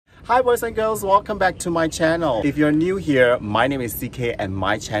Hi boys and girls, welcome back to my channel. If you're new here, my name is CK and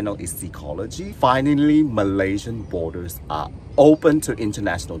my channel is Secology. Finally, Malaysian borders are open to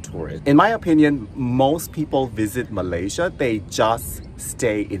international tourists. In my opinion, most people visit Malaysia, they just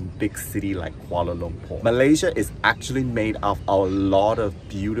stay in big city like Kuala Lumpur. Malaysia is actually made of a lot of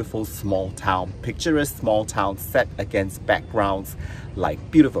beautiful small town, picturesque small towns set against backgrounds like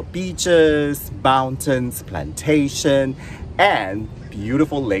beautiful beaches, mountains, plantation, and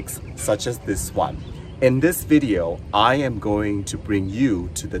beautiful lakes such as this one. In this video, I am going to bring you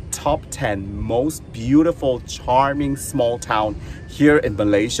to the top 10 most beautiful, charming small town here in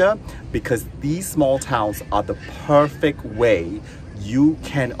Malaysia, because these small towns are the perfect way you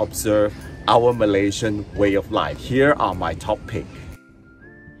can observe our Malaysian way of life. Here are my top picks.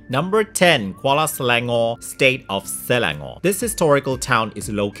 Number 10. Kuala Selangor, State of Selangor. This historical town is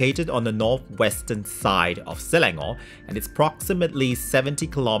located on the northwestern side of Selangor and it's approximately 70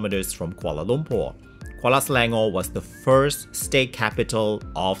 kilometers from Kuala Lumpur. Kuala Selangor was the first state capital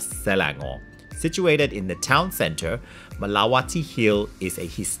of Selangor. Situated in the town center, Melawati Hill is a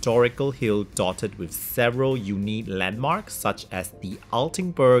historical hill dotted with several unique landmarks such as the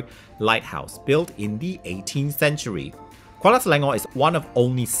Altingberg Lighthouse built in the 18th century. Kuala Selangor is one of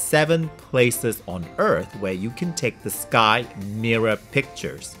only 7 places on Earth where you can take the sky mirror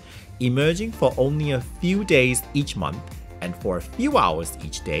pictures. Emerging for only a few days each month and for a few hours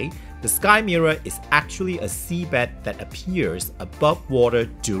each day, the sky mirror is actually a seabed that appears above water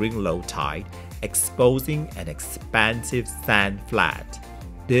during low tide, exposing an expansive sand flat.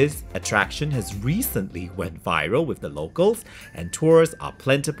 This attraction has recently went viral with the locals and tours are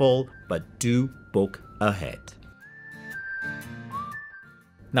plentiful, but do book ahead.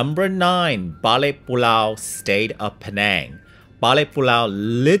 Number 9. Balik Pulau, State of Penang. Balik Pulau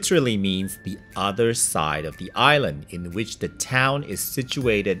literally means the other side of the island, in which the town is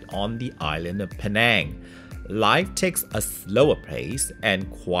situated on the island of Penang. Life takes a slower pace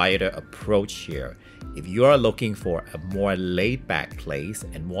and quieter approach here. If you are looking for a more laid-back place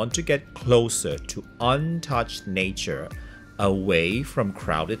and want to get closer to untouched nature, away from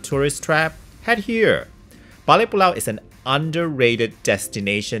crowded tourist trap, head here. Balik Pulau is an underrated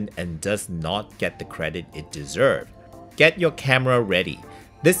destination and does not get the credit it deserves. Get your camera ready.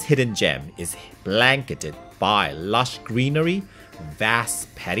 This hidden gem is blanketed by lush greenery,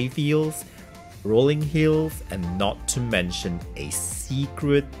 vast paddy fields, rolling hills, and not to mention a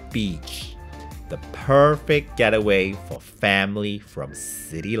secret beach. The perfect getaway for family from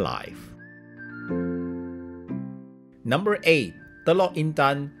city life. Number 8. Teluk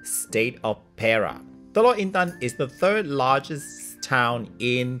Intan, State of Perak. Teluk Intan is the 3rd largest town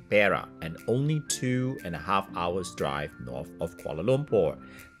in Perak and only 2.5 hours drive north of Kuala Lumpur.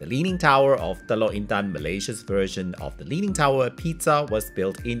 The Leaning Tower of Teluk Intan, Malaysia's version of the Leaning Tower at Pizza, was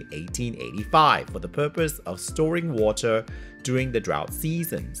built in 1885 for the purpose of storing water during the drought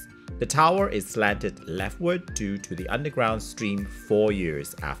seasons. The tower is slanted leftward due to the underground stream 4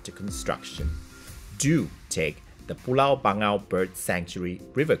 years after construction. Do take the Pulau Bangau Bird Sanctuary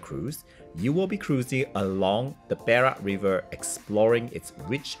River Cruise. You will be cruising along the Perak River, exploring its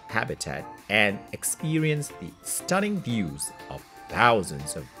rich habitat and experience the stunning views of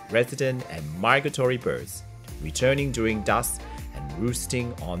thousands of resident and migratory birds, returning during dusk and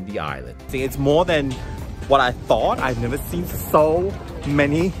roosting on the island. It's more than what I thought. I've never seen so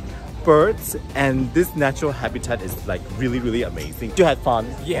many birds, and this natural habitat is like really amazing. You had fun?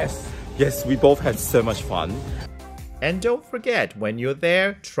 Yes. Yes, we both had so much fun. And don't forget, when you're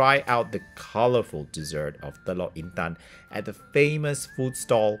there, try out the colorful dessert of Teluk Intan at the famous food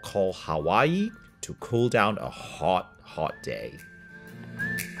stall called Hawaii to cool down a hot day.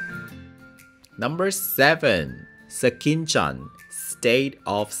 Number 7. Sekinchan, State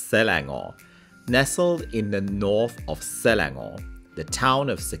of Selangor. Nestled in the north of Selangor, the town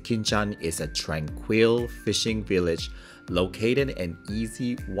of Sekinchan is a tranquil fishing village located an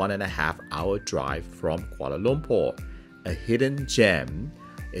easy 1.5 hour drive from Kuala Lumpur. A hidden gem,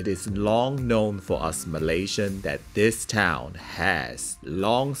 it is long known for us Malaysians that this town has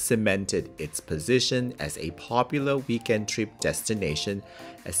long cemented its position as a popular weekend trip destination,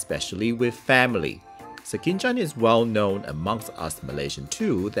 especially with family. Sekinchan is well known amongst us Malaysians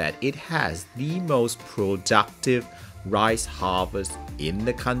too that it has the most productive rice harvest in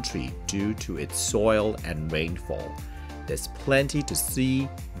the country due to its soil and rainfall. There's plenty to see,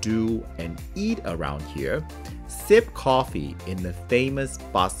 do, and eat around here. Sip coffee in the famous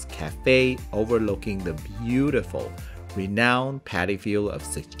Bus Cafe overlooking the beautiful, renowned paddy field of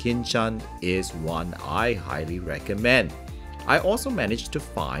Sekinchan is one I highly recommend. I also managed to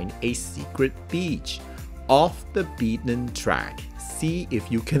find a secret beach off the beaten track. See if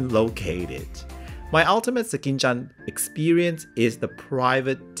you can locate it. My ultimate Sekinchan experience is the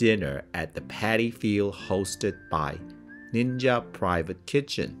private dinner at the paddy field hosted by Ninja Private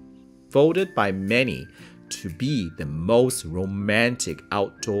Kitchen. Voted by many to be the most romantic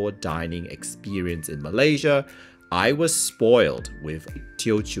outdoor dining experience in Malaysia, I was spoiled with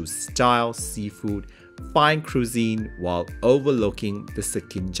Teochew-style seafood, fine cuisine while overlooking the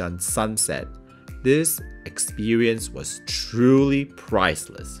Sekinchan sunset. This experience was truly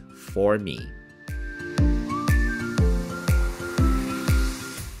priceless for me.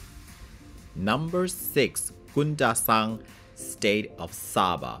 Number 6. Kundasang, State of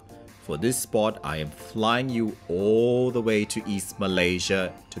Sabah. For this spot, I am flying you all the way to East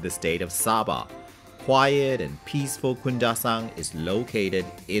Malaysia to the state of Sabah. Quiet and peaceful Kundasang is located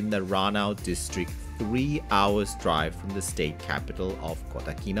in the Ranau district, 3 hours drive from the state capital of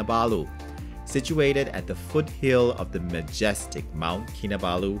Kota Kinabalu. Situated at the foothill of the majestic Mount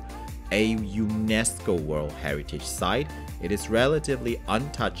Kinabalu, a UNESCO World Heritage Site, it is relatively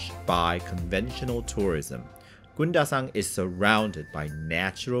untouched by conventional tourism. Kundasang is surrounded by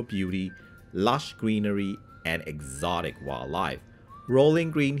natural beauty, lush greenery, and exotic wildlife. Rolling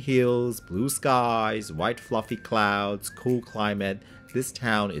green hills, blue skies, white fluffy clouds, cool climate, this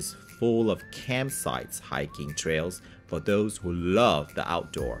town is full of campsites, hiking trails for those who love the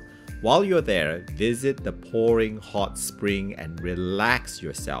outdoor. While you're there, visit the pouring hot spring and relax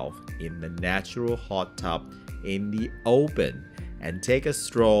yourself in the natural hot tub in the open, and take a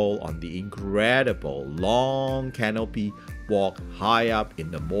stroll on the incredible long canopy walk high up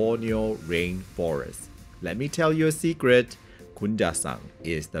in the Borneo rainforest. Let me tell you a secret, Kundasang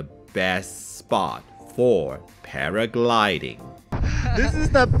is the best spot for paragliding. This is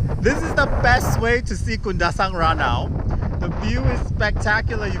the best way to see Kundasang Ranau. The view is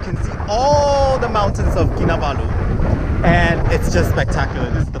spectacular. You can see all the mountains of Kinabalu, and it's just spectacular.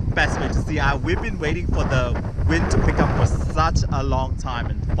 This is the best way to see. We've been waiting for the wind to pick up for such a long time,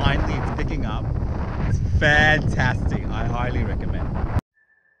 and finally it's picking up. It's fantastic. I highly recommend.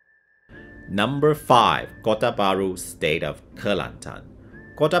 Number 5. Kota Bharu, State of Kelantan.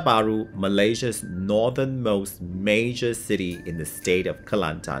 Kota Bharu, Malaysia's northernmost major city in the state of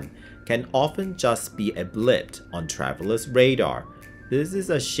Kelantan, can often just be a blip on travelers' radar. This is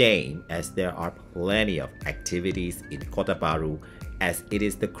a shame, as there are plenty of activities in Kota Bharu, as it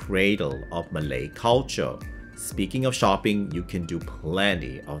is the cradle of Malay culture. Speaking of shopping, you can do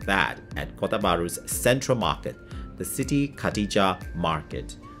plenty of that at Kota Bharu's Central Market, the City Khatijah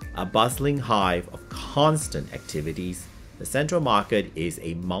Market. A bustling hive of constant activities, the Central Market is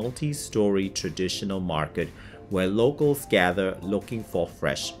a multi-story traditional market where locals gather looking for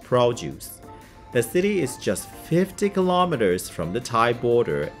fresh produce. The city is just 50 kilometers from the Thai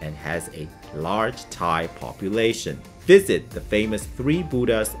border and has a large Thai population. Visit the famous 3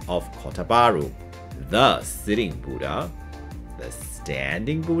 Buddhas of Kota Bharu: the sitting Buddha, the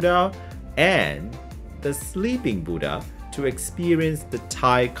standing Buddha, and the sleeping Buddha to experience the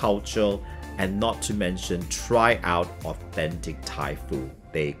Thai culture, and not to mention try out authentic Thai food.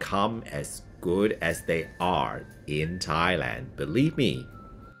 They come as good as they are in Thailand, believe me.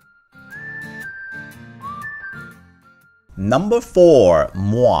 Number 4.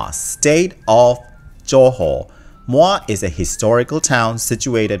 Muar, State of Johor. Muar is a historical town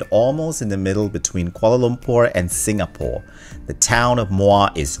situated almost in the middle between Kuala Lumpur and Singapore. The town of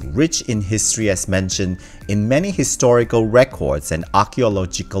Muar is rich in history, as mentioned in many historical records and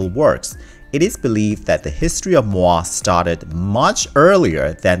archaeological works. It is believed that the history of Muar started much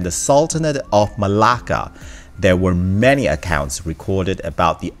earlier than the Sultanate of Malacca. There were many accounts recorded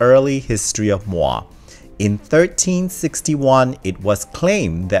about the early history of Muar. In 1361, it was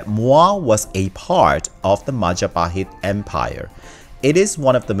claimed that Muar was a part of the Majapahit Empire. It is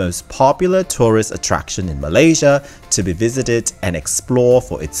one of the most popular tourist attractions in Malaysia to be visited and explored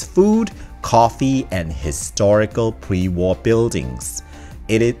for its food, coffee, and historical pre-war buildings.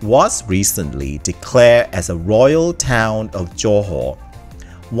 It was recently declared as a royal town of Johor.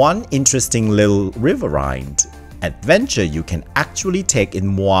 One interesting little riverine adventure you can actually take in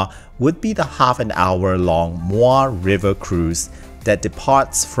Muar would be the half-an-hour-long Muar River Cruise that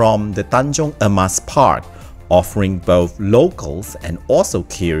departs from the Tanjung Emas Park, offering both locals and also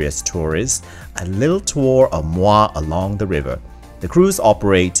curious tourists a little tour of Muar along the river. The cruise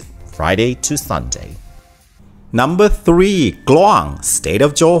operates Friday to Sunday. Number 3. Kluang, State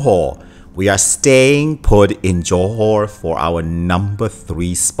of Johor. We are staying put in Johor for our number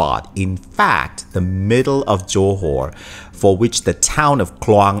 3 spot. In fact, the middle of Johor, for which the town of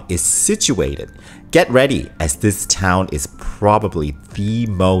Kluang is situated. Get ready, as this town is probably the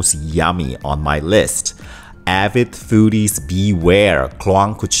most yummy on my list. Avid foodies beware,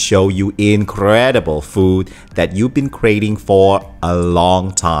 Kluang could show you incredible food that you've been craving for a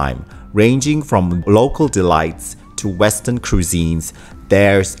long time. Ranging from local delights to Western cuisines,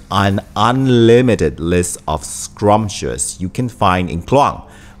 there's an unlimited list of scrumptious you can find in Kluang.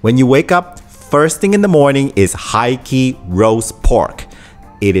 When you wake up, first thing in the morning is high-key roast pork.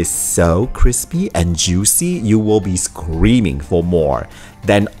 It is so crispy and juicy, you will be screaming for more.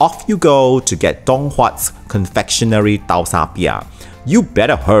 Then off you go to get Dong Huat's confectionery tau sa pia. You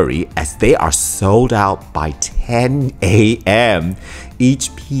better hurry as they are sold out by 10 a.m. Each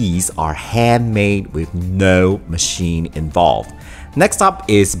piece are handmade with no machine involved. Next up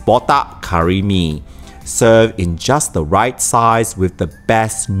is botak kari mee. Served in just the right size with the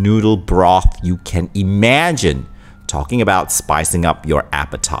best noodle broth you can imagine. Talking about spicing up your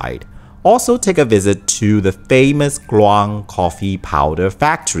appetite. Also take a visit to the famous Kluang coffee powder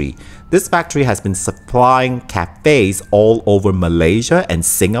factory. This factory has been supplying cafes all over Malaysia and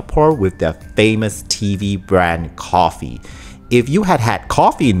Singapore with their famous TV brand coffee. If you had had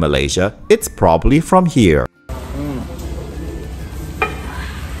coffee in Malaysia, it's probably from here.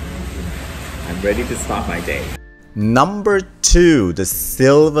 I'm ready to start my day. Number 2, the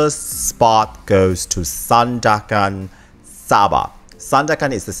silver spot goes to Sandakan, Sabah.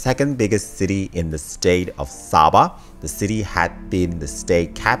 Sandakan is the second biggest city in the state of Sabah. The city had been the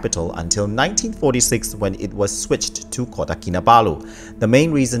state capital until 1946 when it was switched to Kota Bharu. The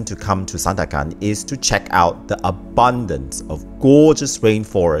main reason to come to Sandakan is to check out the abundance of gorgeous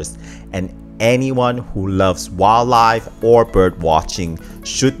rainforests, and anyone who loves wildlife or bird watching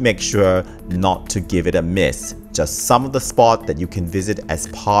should make sure not to give it a miss. Just some of the spots that you can visit as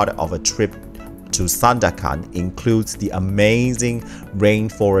part of a trip to Sandakan includes the amazing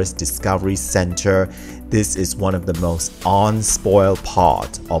Rainforest Discovery Center. This is one of the most unspoiled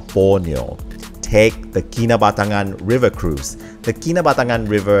parts of Borneo. Take the Kinabatangan River Cruise. The Kinabatangan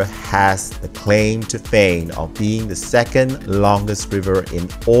River has the claim to fame of being the second longest river in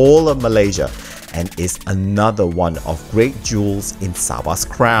all of Malaysia and is another one of great jewels in Sabah's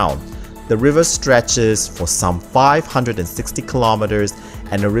crown. The river stretches for some 560 kilometers,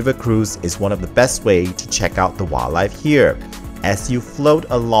 and a river cruise is one of the best ways to check out the wildlife here. As you float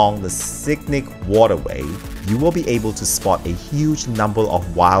along the scenic waterway, you will be able to spot a huge number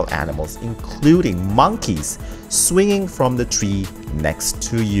of wild animals, including monkeys, swinging from the tree next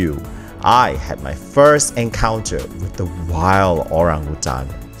to you. I had my first encounter with the wild orangutan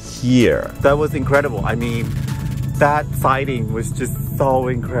here. That was incredible. I mean, that sighting was just so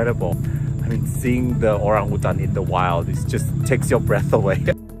incredible. I mean, seeing the orangutan in the wild, it just takes your breath away.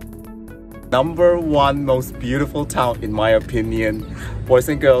 Number 1 most beautiful town in my opinion. Boys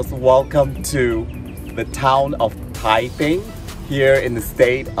and girls, welcome to the town of TAIPING here in the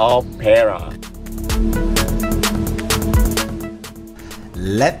state of Perak.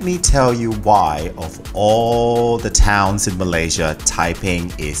 Let me tell you why of all the towns in Malaysia,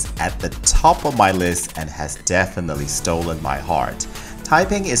 TAIPING is at the top of my list and has definitely stolen my heart.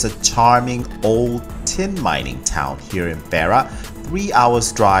 TAIPING is a charming old tin mining town here in Perak, 3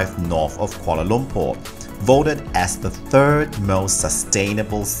 hours drive north of Kuala Lumpur. Voted as the 3rd most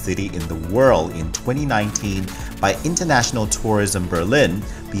sustainable city in the world in 2019 by International Tourism Berlin,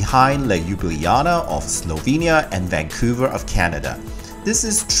 behind La Ljubljana of Slovenia and Vancouver of Canada. This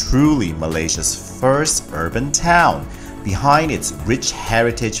is truly Malaysia's first urban town. Behind its rich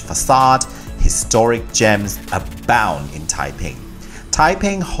heritage facade, historic gems abound in TAIPING.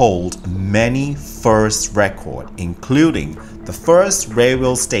 TAIPING holds many first records, including the first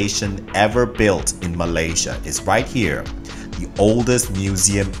railway station ever built in Malaysia is right here. The oldest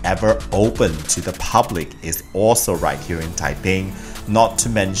museum ever opened to the public is also right here in TAIPING, not to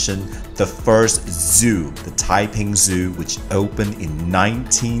mention the first zoo, the TAIPING Zoo, which opened in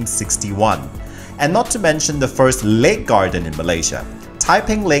 1961. And not to mention the first lake garden in Malaysia.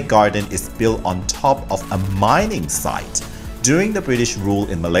 TAIPING Lake Garden is built on top of a mining site. During the British rule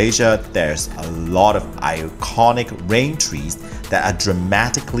in Malaysia, there's a lot of iconic rain trees that are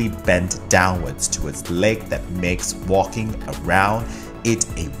dramatically bent downwards towards the lake that makes walking around it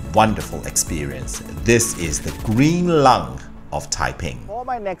a wonderful experience. This is the green lung of TAIPING. For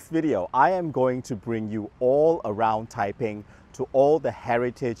my next video, I am going to bring you all around TAIPING to all the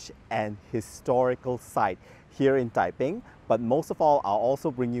heritage and historical sites here in TAIPING. But most of all, I'll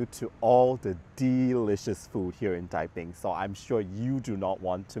also bring you to all the delicious food here in TAIPING. So I'm sure you do not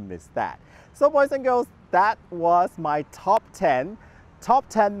want to miss that. So boys and girls, that was my top 10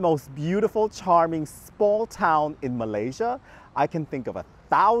 most beautiful, charming small town in Malaysia. I can think of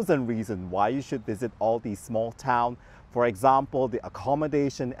 1,000 reasons why you should visit all these small towns. For example, the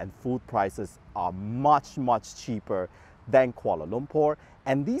accommodation and food prices are much cheaper than Kuala Lumpur.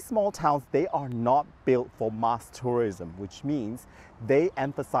 And these small towns, they are not built for mass tourism, which means they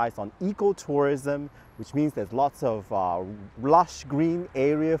emphasize on ecotourism, which means there's lots of lush green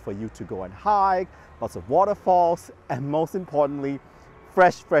area for you to go and hike, lots of waterfalls, and most importantly,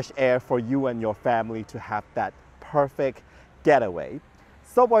 fresh air for you and your family to have that perfect getaway.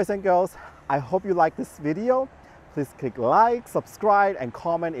 So boys and girls, I hope you like this video. Please click like, subscribe, and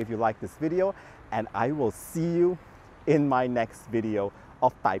comment if you like this video. And I will see you in my next video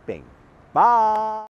of Taiping. Bye!